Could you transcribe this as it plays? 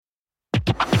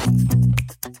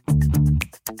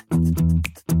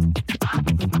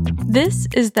This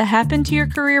is the Happen to Your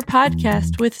Career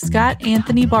podcast with Scott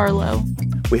Anthony Barlow.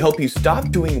 We help you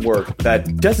stop doing work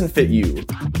that doesn't fit you,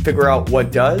 figure out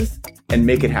what does, and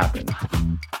make it happen.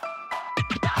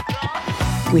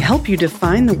 We help you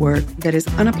define the work that is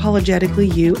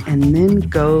unapologetically you and then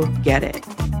go get it.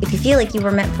 If you feel like you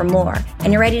were meant for more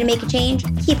and you're ready to make a change,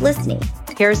 keep listening.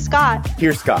 Here's Scott.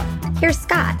 Here's Scott. Here's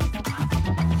Scott.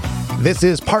 This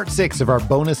is part 6 of our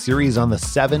bonus series on the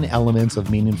 7 elements of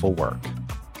meaningful work.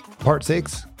 Part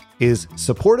 6 is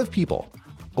supportive people,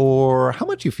 or how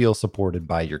much you feel supported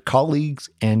by your colleagues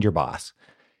and your boss.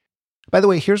 By the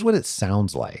way, here's what it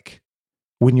sounds like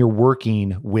when you're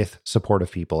working with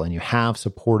supportive people and you have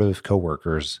supportive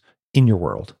coworkers in your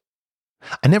world.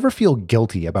 I never feel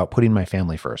guilty about putting my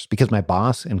family first because my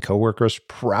boss and coworkers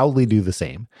proudly do the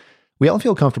same. We all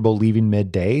feel comfortable leaving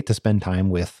midday to spend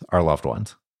time with our loved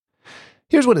ones.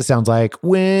 Here's what it sounds like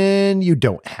when you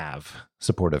don't have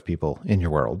supportive people in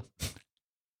your world.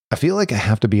 I feel like I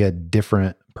have to be a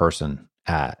different person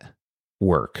at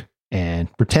work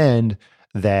and pretend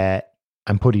that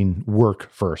I'm putting work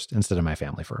first instead of my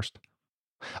family first.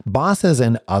 Bosses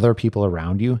and other people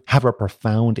around you have a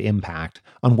profound impact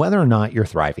on whether or not you're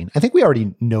thriving. I think we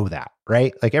already know that,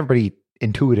 right? Like everybody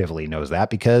intuitively knows that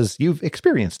because you've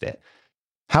experienced it.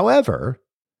 However,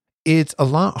 it's a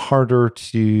lot harder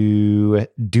to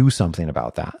do something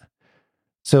about that.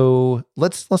 So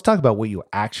let's talk about what you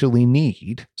actually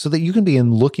need so that you can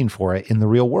begin looking for it in the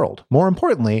real world. More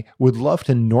importantly, would love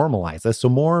to normalize this so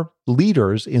more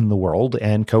leaders in the world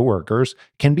and coworkers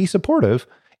can be supportive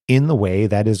in the way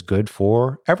that is good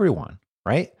for everyone,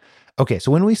 right? Okay,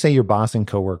 so when we say your boss and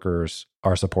coworkers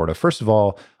are supportive, first of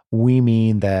all, we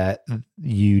mean that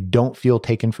you don't feel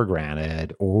taken for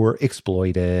granted or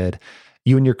exploited.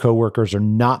 You and your coworkers are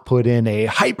not put in a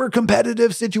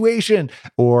hyper-competitive situation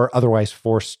or otherwise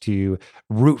forced to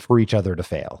root for each other to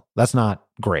fail. That's not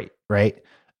great, right?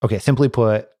 Okay, simply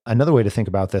put, another way to think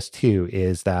about this too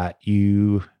is that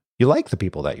you like the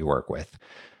people that you work with,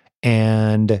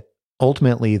 and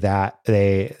ultimately that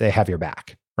they have your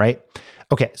back, right?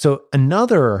 Okay, so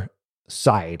another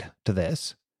side to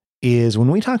this is when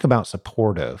we talk about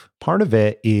supportive, part of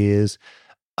it is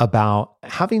about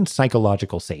having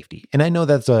psychological safety. And I know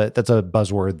that's a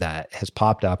buzzword that has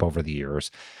popped up over the years,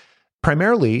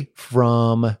 primarily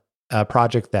from a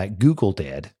project that Google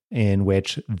did in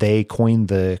which they coined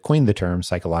the term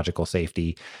psychological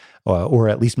safety, or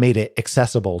at least made it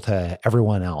accessible to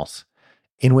everyone else,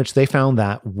 in which they found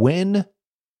that when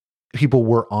people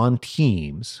were on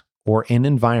teams or in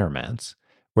environments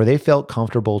where they felt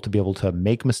comfortable to be able to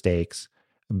make mistakes,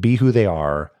 be who they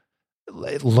are,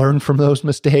 learn from those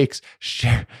mistakes,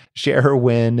 share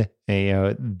when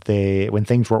when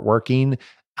things weren't working,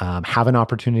 have an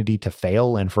opportunity to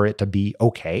fail and for it to be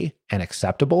okay and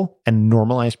acceptable and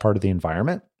normalized part of the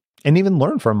environment, and even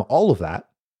learn from all of that,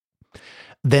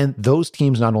 then those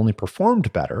teams not only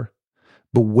performed better,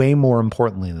 but way more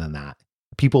importantly than that,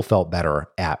 people felt better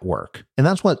at work. And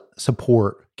that's what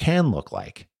support can look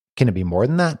like. Can it be more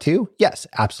than that too? Yes,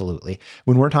 absolutely.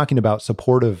 When we're talking about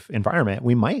supportive environment,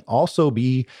 we might also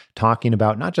be talking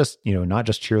about not just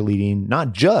cheerleading,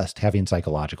 not just having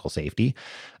psychological safety,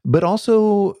 but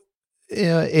also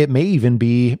it may even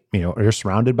be, you're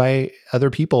surrounded by other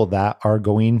people that are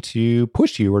going to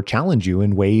push you or challenge you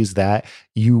in ways that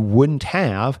you wouldn't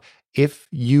have if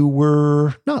you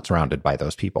were not surrounded by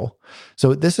those people.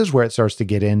 So this is where it starts to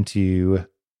get into,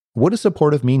 what does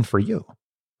supportive mean for you?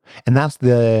 And that's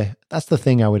the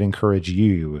thing I would encourage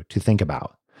you to think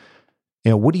about.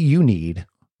 What do you need?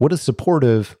 What does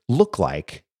supportive look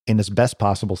like in this best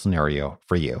possible scenario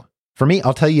for you? For me,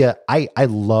 I'll tell you, I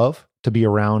love to be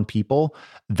around people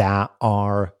that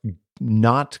are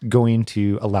not going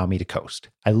to allow me to coast.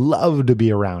 I love to be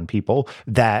around people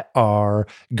that are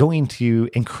going to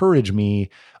encourage me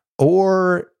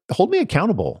or hold me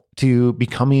accountable to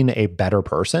becoming a better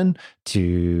person,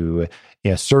 to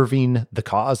serving the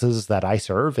causes that I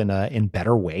serve in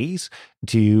better ways,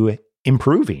 to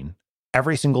improving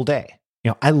every single day.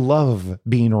 I love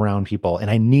being around people,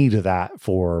 and I need that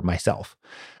for myself.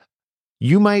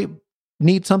 You might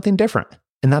need something different,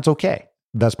 and that's okay.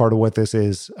 That's part of what this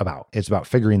is about. It's about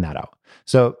figuring that out.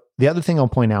 So the other thing I'll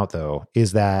point out, though,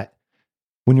 is that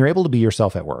when you're able to be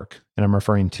yourself at work, and I'm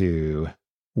referring to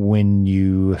when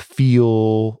you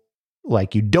feel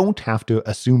like you don't have to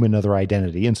assume another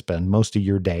identity and spend most of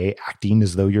your day acting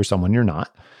as though you're someone you're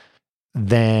not,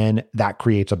 then that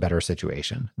creates a better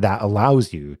situation that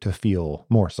allows you to feel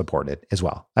more supported as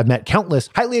well. I've met countless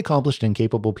highly accomplished and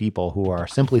capable people who are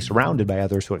simply surrounded by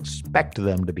others who expect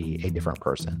them to be a different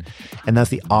person. And that's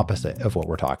the opposite of what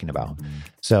we're talking about.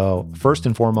 So first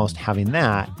and foremost, having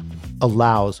that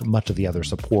allows much of the other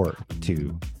support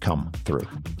to come through.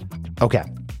 Okay.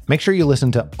 Make sure you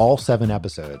listen to all 7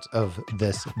 episodes of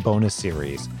this bonus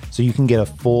series so you can get a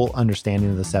full understanding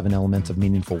of the 7 elements of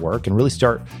meaningful work and really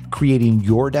start creating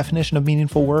your definition of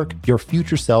meaningful work. Your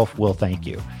future self will thank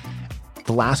you.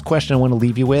 The last question I want to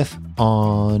leave you with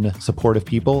on supportive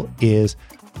people is,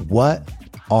 what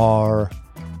are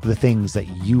the things that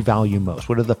you value most?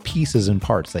 What are the pieces and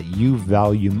parts that you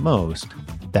value most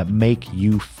that make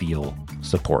you feel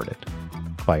supported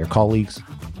by your colleagues,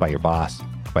 by your boss,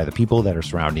 by the people that are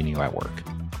surrounding you at work?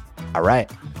 All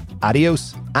right.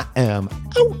 Adios. I am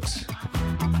out.